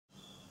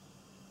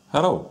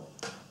Hello,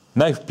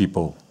 knife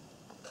people.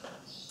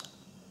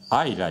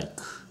 I like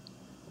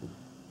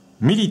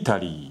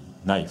military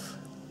knife,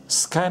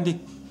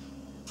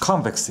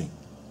 Saber-Convex.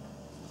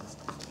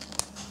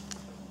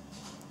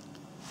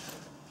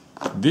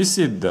 This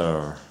is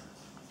the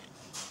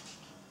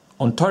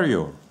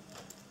Ontario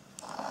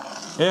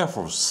Air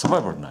Force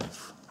survival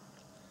knife.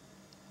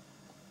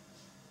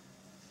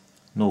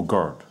 No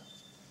guard.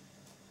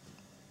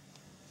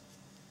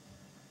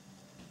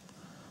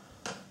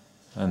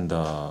 And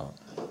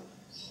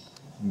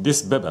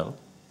this bevel,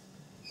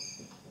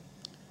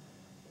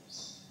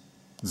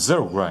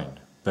 zero grind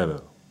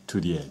bevel to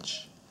the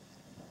edge.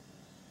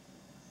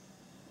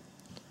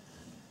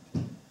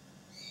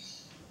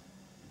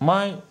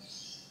 My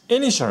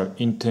initial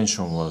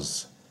intention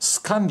was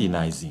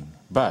Scandinizing,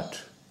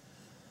 but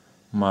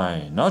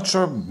my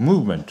natural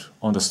movement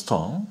on the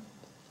stone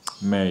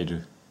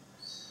made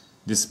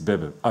this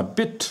bevel a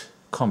bit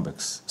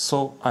convex,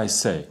 so I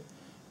say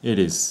it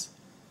is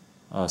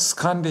a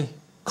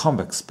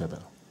Scandi-convex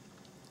bevel.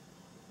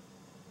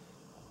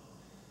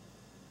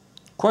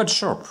 Quite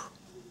sharp.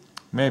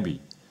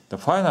 Maybe the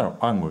final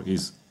angle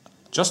is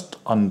just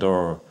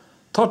under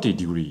 30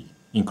 degrees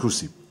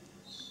inclusive.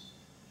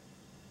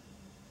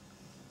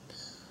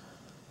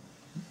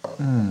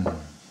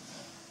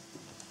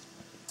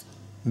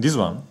 This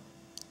one,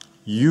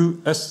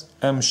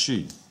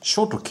 USMC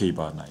short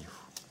caber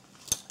knife.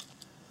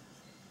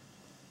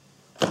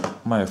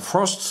 My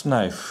first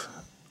knife,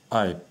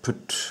 I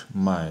put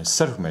my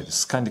self-made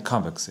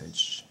Scandi-convex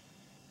edge.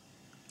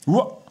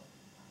 Whoa!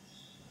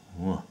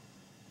 Whoa.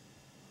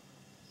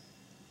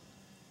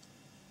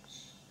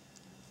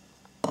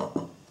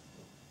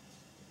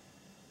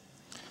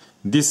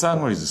 This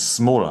angle is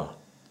smaller,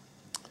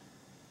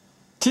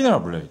 thinner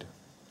blade,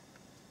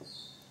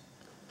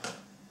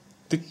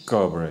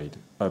 thicker blade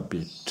a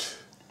bit,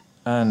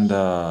 and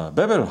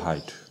bevel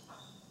height.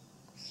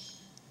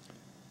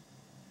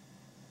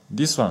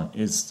 This one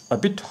is a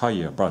bit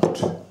higher,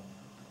 but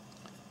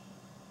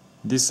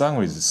this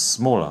angle is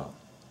smaller.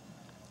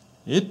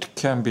 It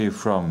can be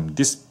from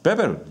this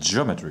bevel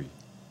geometry,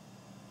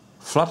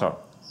 flatter,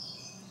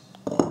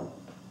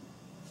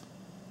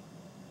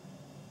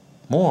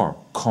 more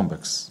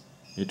convex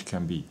it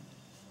can be.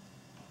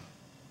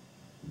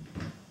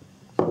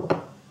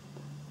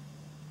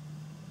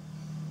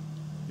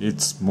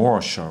 It's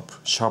more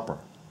sharper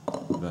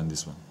than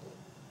this one.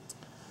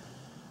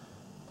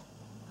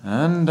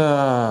 And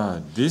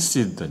this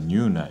is the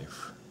new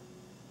knife.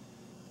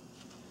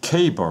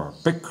 Saber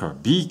Becker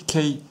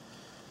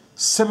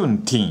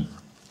BK-17.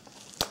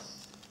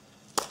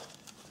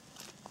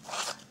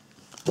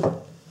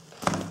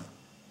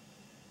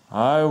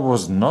 I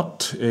was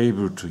not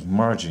able to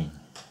imagine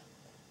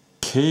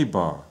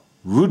Saber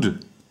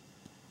would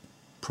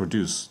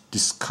produce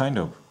this kind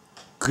of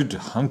good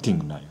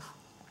hunting knife.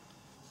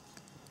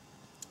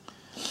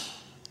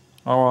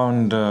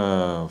 Around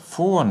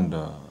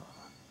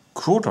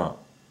 4¼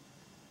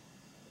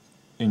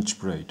 inch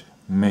blade,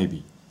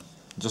 maybe.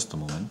 Just a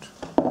moment.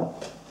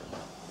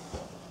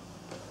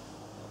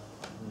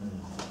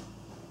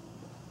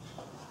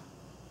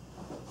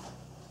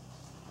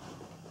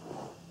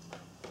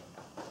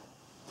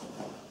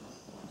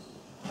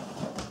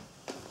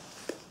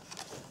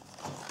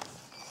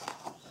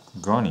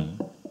 Gunny.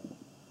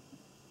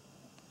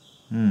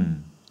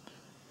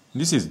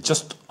 This is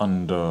just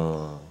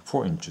under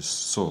 4 inches,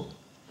 so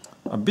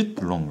a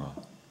bit longer.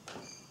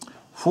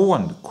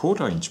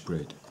 4¼ inch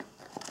blade.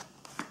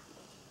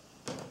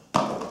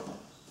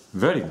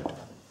 Very good.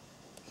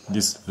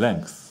 This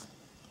length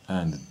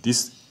and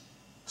this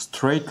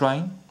straight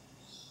line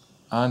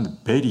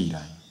and belly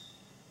line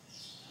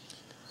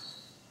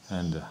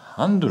and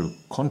handle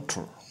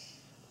control.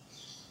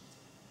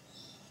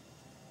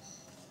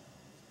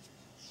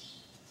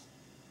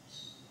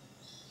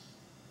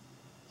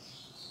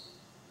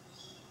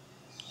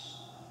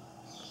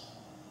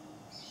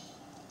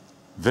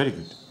 Very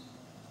good.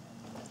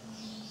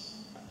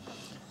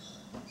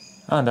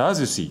 And as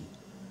you see,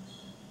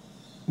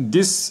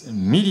 this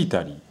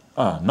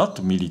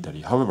not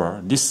military,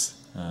 however, this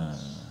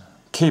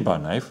caber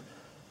knife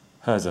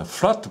has a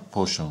flat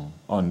portion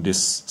on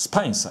this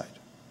spine side,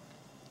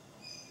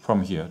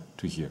 from here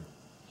to here.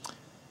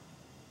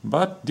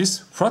 But this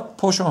flat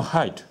portion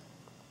height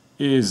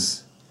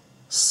is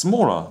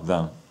smaller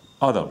than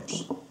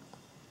others.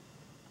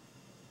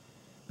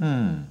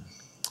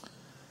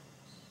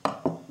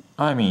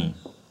 I mean,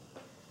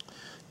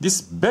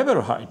 this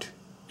bevel height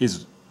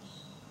is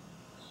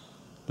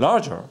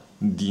larger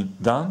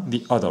than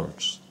the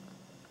others.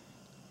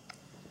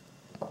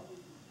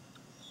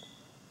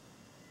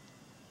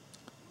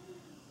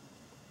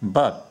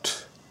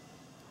 But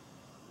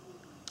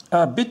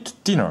a bit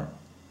thinner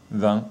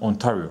than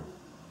Ontario.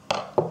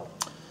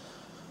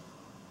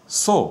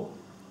 So,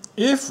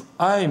 if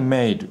I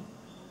made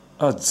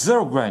a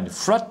zero grind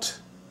flat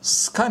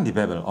Scandi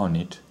bevel on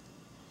it,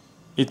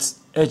 its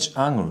edge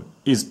angle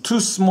is too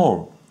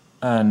small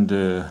and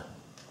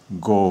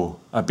go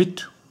a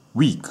bit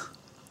weak.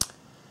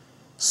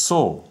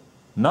 So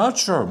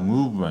natural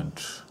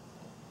movement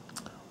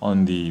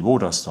on the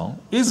water stone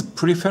is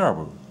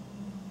preferable,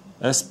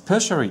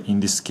 especially in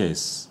this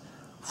case.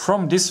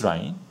 From this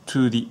line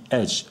to the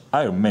edge,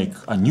 I'll make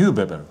a new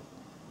bevel.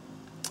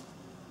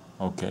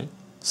 Okay,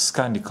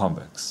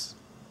 Saber-Convex.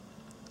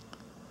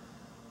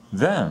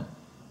 Then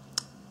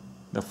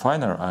the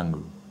final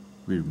angle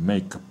will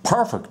make a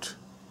perfect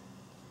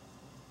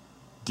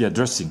the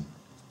addressing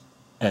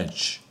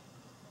edge.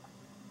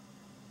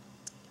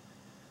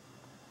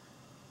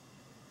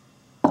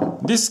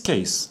 This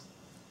case,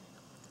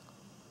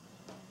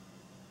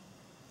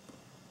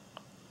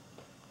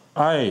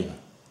 I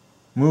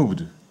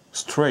moved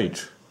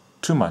straight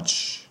too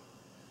much,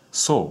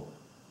 so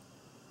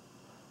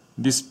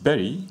this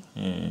belly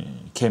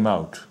came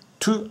out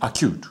too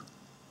acute.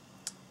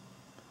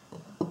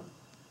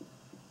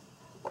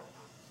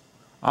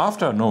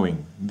 After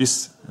knowing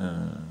this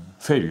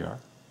failure,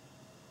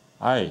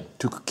 I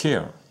took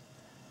care.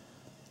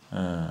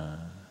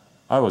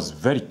 I was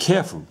very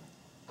careful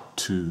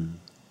to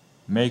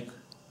make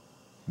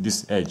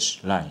this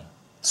edge line,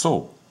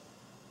 so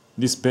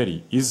this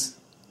belly is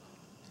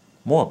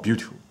more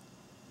beautiful.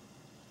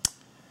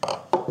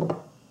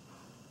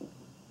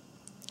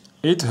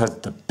 It has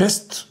the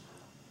best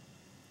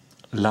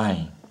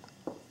line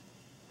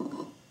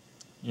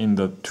in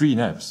the three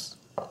nerves.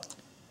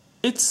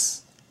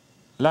 Its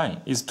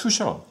line is too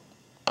shallow.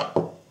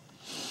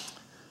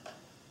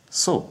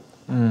 So,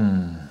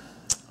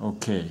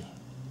 okay.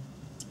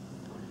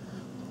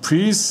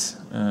 Please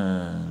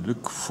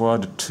look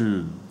forward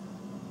to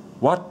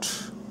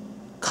what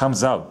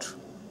comes out.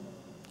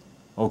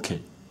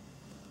 Okay,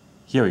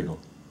 here we go.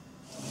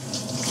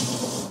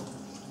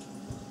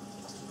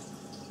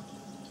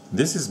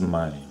 This is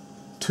my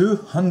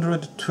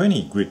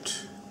 220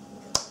 grit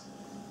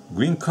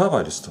green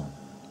covered stone.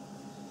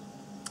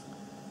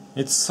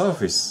 Its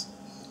surface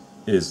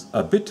is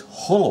a bit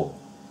hollow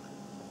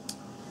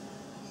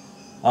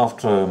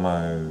after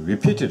my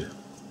repeated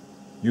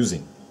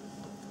using,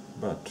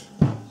 but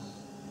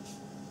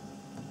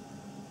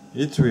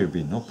it will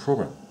be no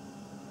problem.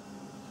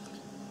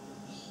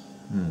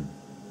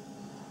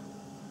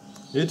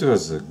 It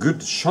was a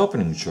good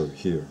sharpening job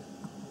here.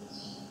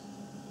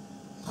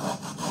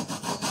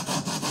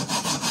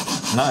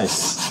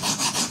 Nice.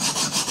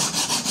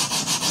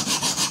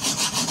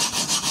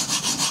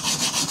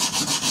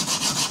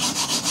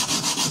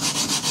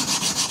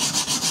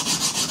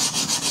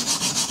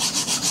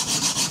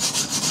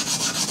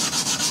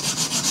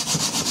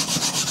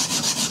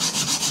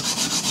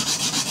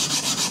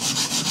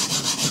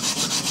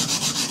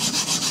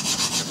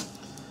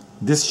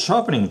 This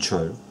sharpening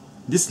choil,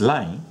 this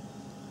line,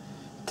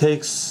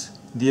 takes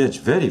the edge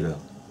very well.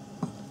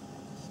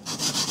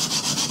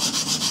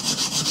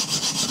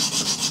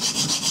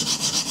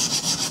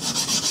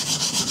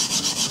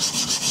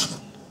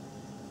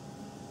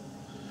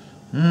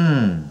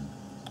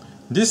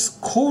 This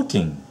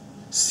coating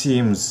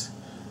seems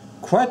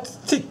quite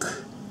thick.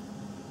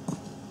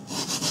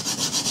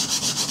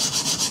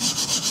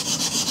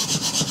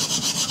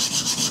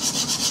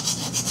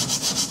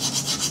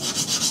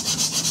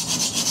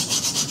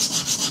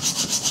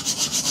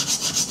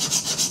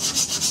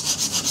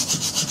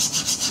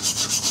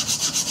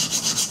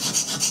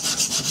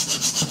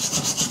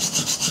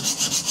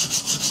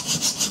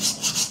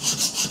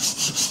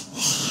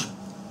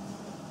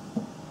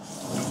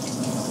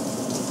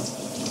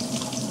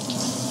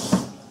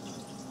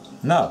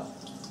 Now,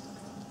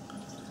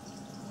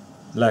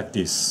 like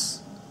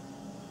this.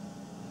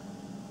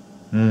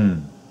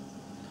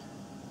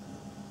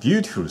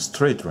 Beautiful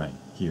straight line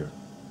here.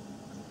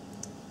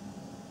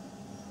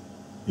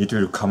 It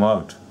will come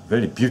out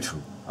very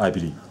beautiful, I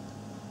believe.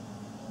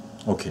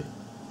 Okay.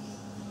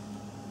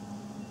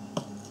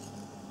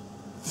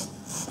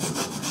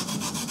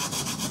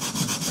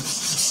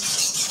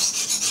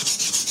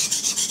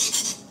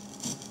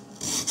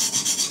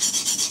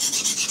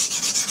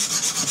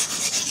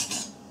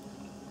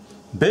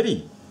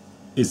 Belly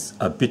is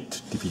a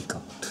bit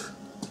difficult.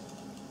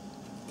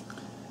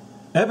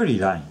 Every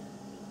line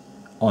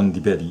on the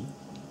belly,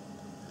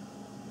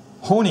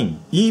 honing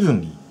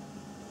evenly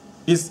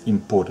is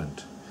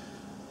important,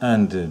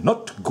 and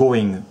not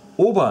going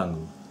over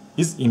angle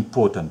is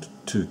important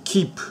to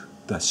keep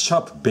the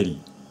sharp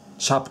belly,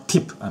 sharp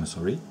tip,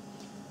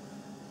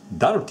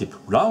 dull tip,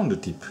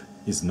 round tip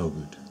is no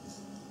good.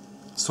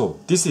 So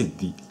this is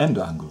the end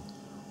angle,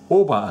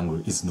 over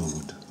angle is no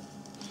good.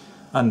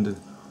 And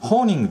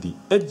honing the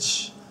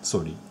edge,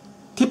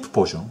 tip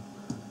portion,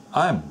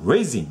 I am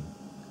raising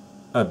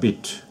a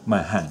bit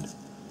my hand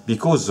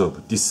because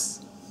of this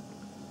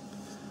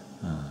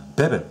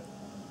bevel.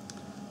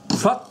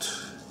 Flat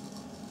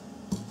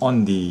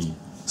on the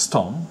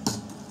stone,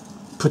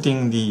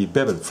 putting the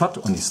bevel flat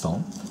on the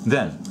stone,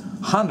 then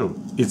handle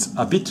is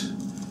a bit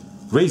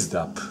raised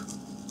up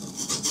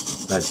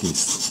like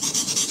this.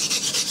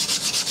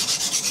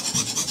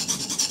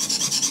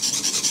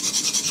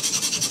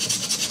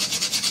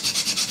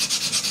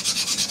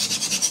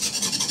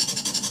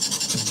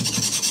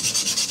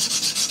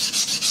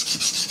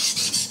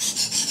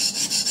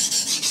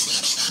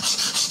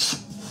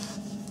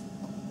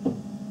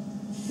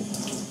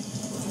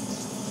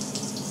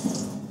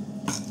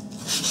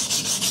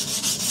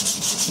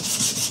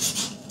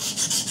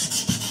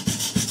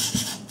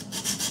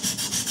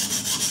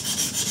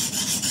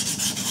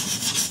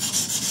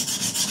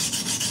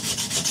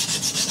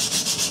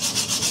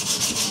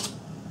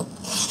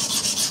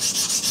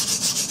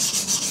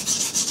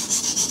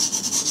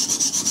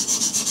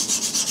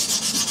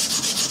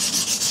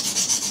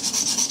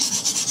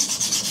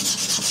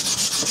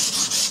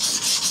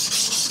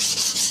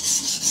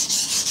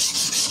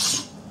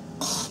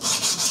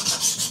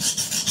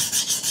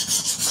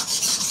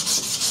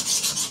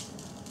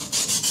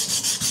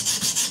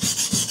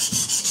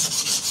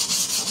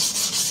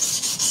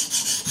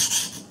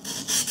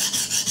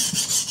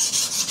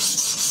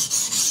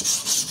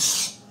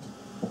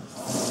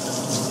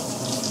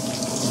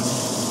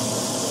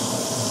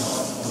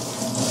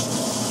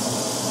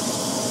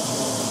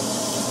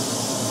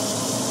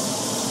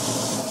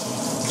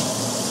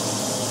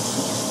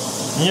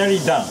 Nearly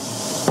done.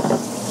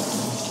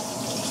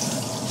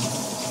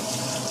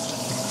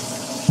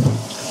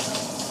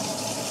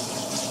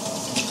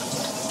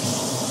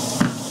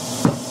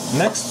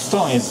 Next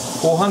stone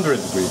is 400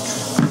 grit.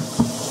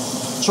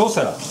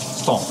 Chosera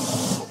stone.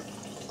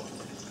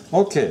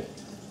 Okay.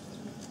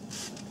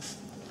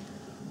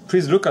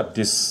 Please look at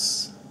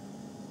this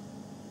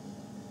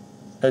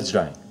edge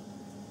line.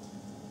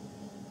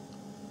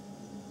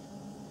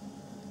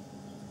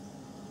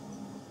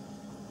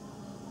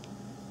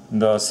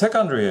 The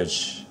secondary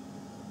edge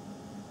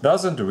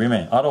doesn't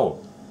remain at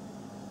all.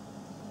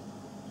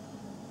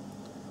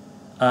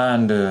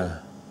 And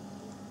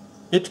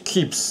it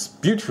keeps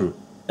beautiful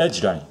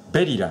edge line,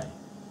 belly line.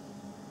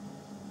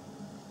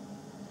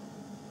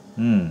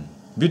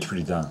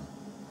 Beautifully done.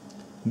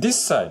 This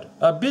side,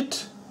 a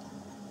bit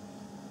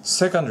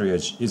secondary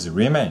edge is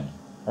remaining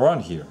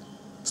around here,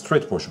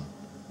 straight portion.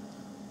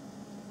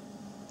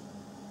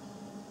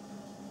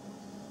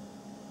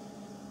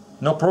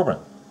 No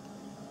problem.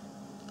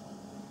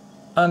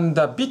 And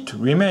a bit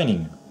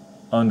remaining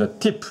on the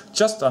tip,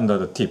 just under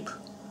the tip,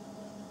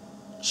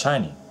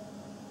 shining.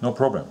 No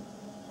problem.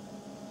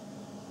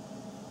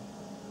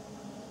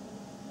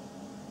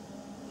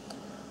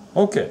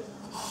 Okay.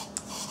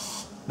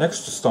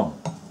 Next stone.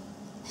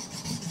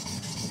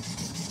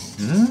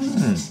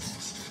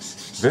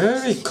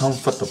 Very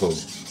comfortable.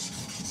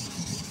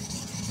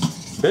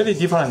 Very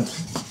different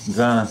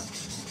than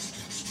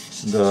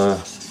the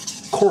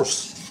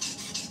coarse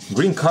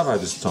green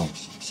covered stone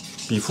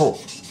before.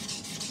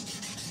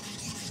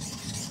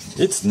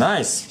 It's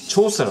nice.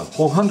 Chosera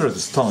 400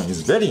 stone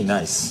is very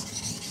nice.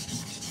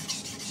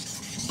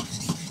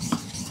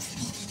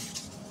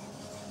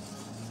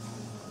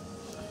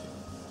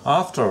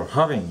 After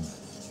having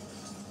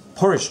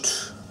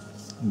polished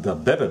the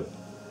bevel,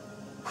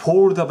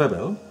 for the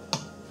bevel,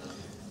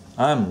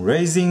 I'm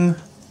raising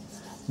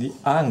the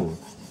angle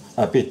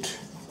a bit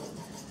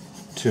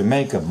to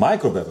make a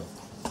micro bevel.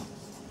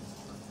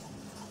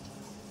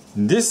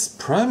 This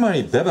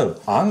primary bevel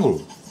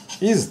angle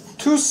is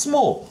too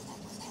small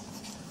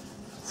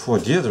for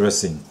gear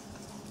dressing,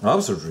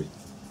 absolutely.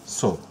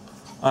 So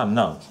I'm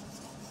now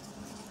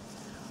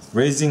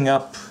raising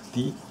up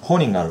the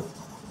honing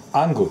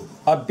angle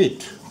a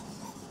bit,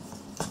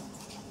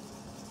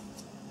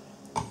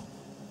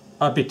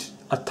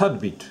 a tad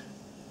bit,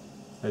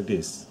 like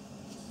this.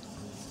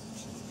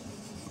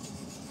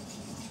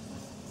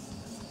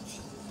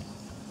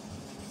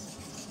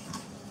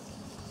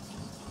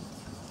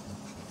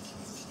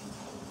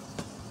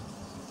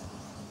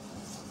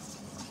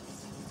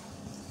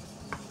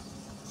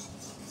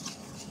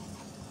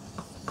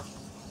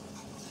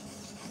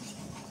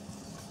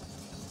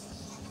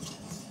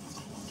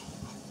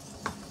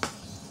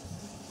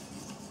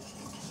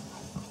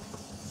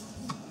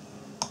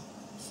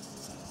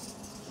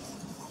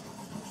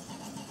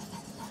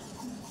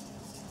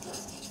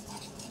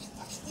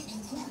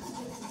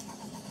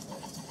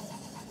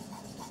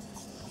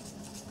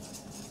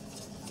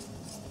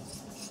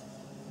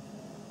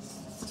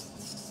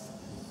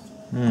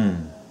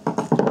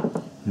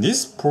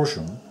 This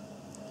portion,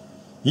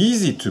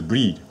 easy to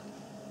bleed,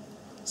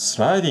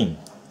 sliding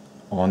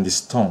on the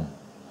stone.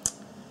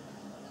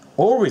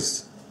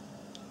 Always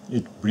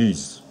it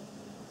bleeds.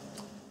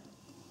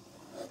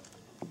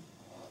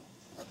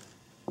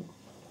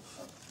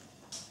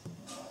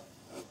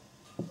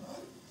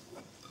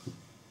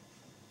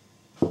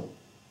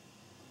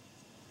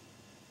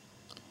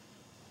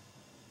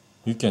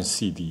 You can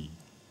see the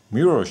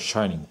mirror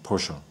shining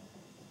portion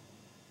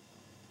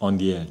on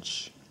the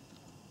edge.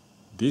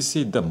 This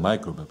is the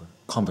micro bevel,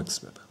 convex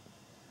bevel.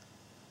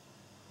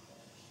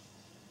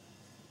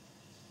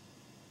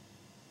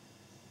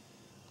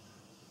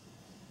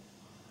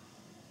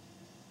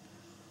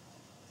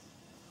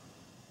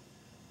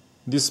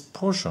 This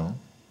portion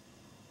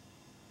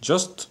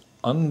just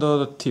under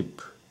the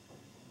tip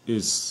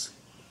is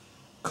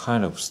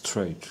kind of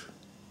straight.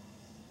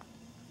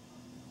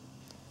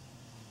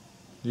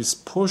 This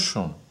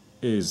portion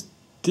is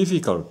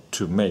difficult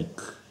to make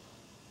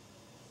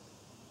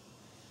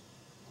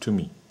to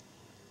me.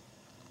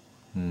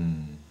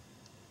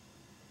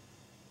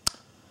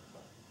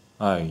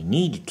 I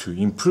need to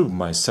improve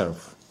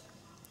myself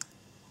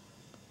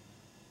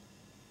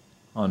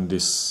on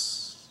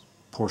this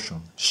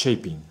portion,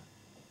 shaping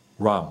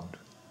round.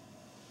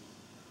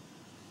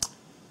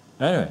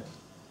 Anyway,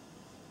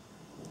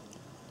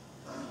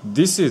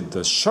 this is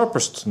the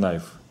sharpest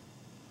knife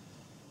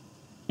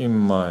in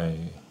my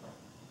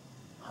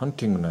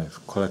hunting knife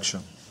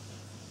collection.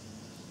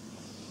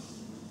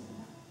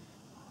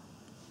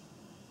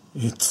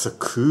 It's a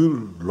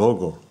cool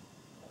logo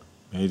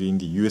made in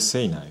the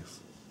USA knife.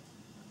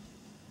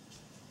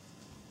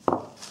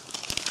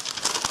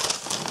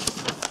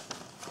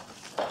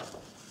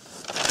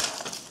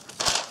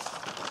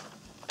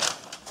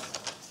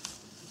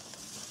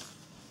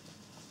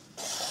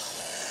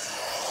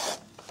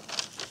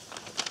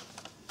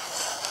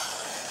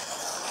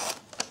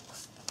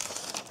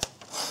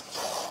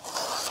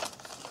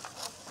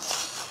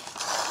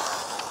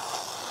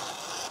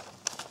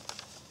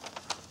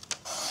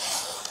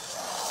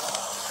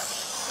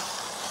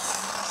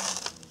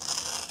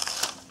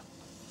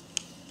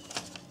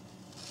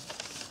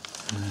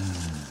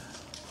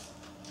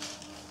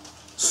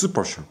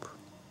 super sharp.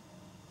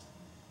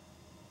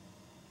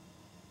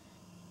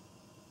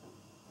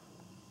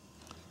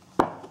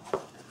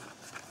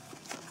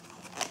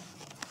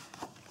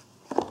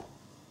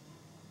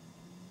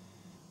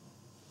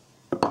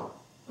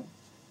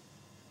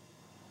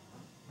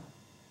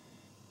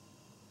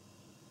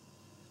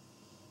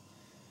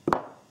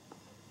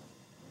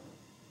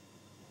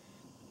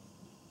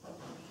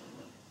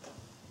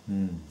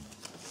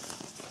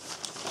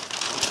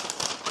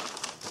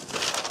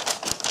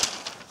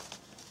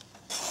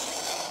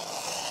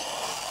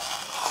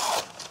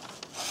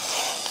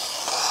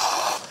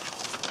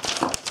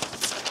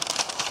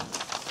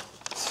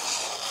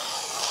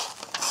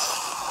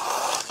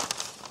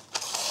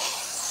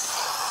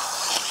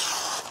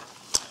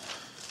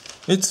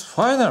 Its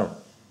final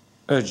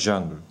edge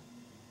angle,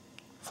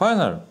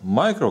 final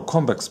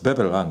micro-convex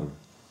bevel angle,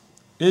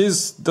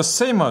 is the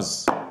same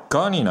as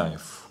gunny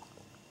knife.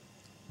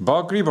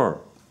 Back lever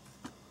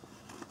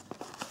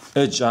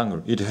edge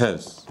angle it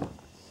has.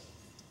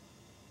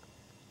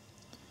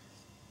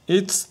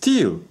 Its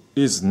steel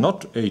is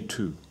not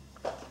A2,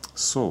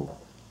 so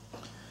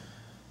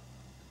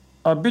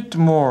a bit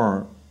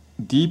more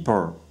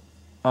deeper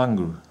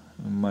angle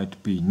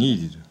might be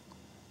needed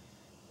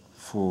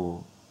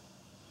for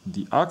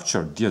the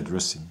actual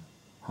de-addressing.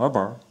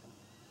 However,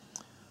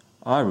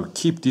 I will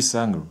keep this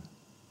angle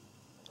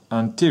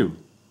until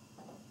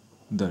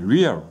the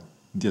real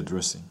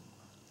de-addressing.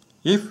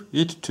 If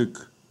it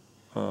took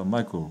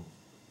micro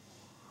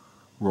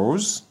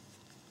rolls,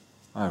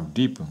 I will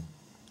deepen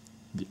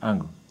the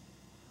angle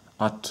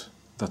at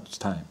that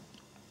time.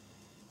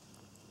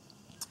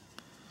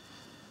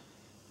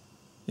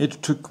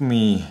 It took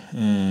me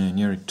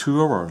nearly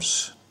 2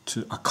 hours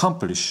to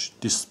accomplish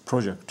this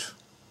project,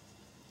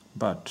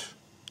 but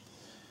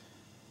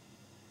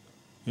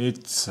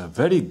it's a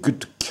very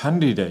good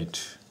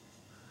candidate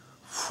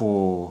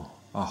for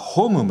a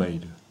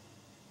homemade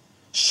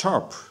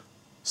sharp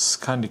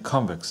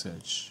Saber-Convex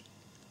edge.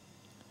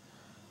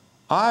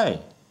 I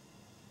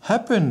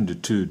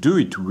happened to do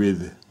it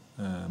with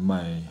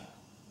my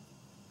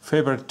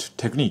favorite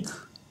technique,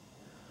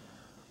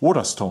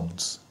 water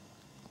stones,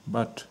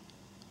 but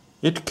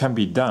it can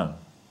be done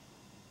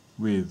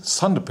with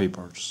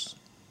sandpapers.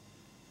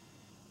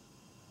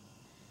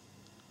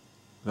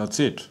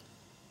 That's it.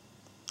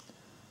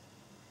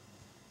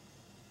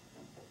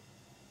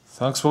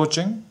 Thanks for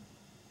watching.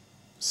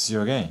 See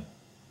you again.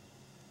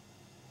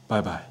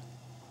 Bye bye.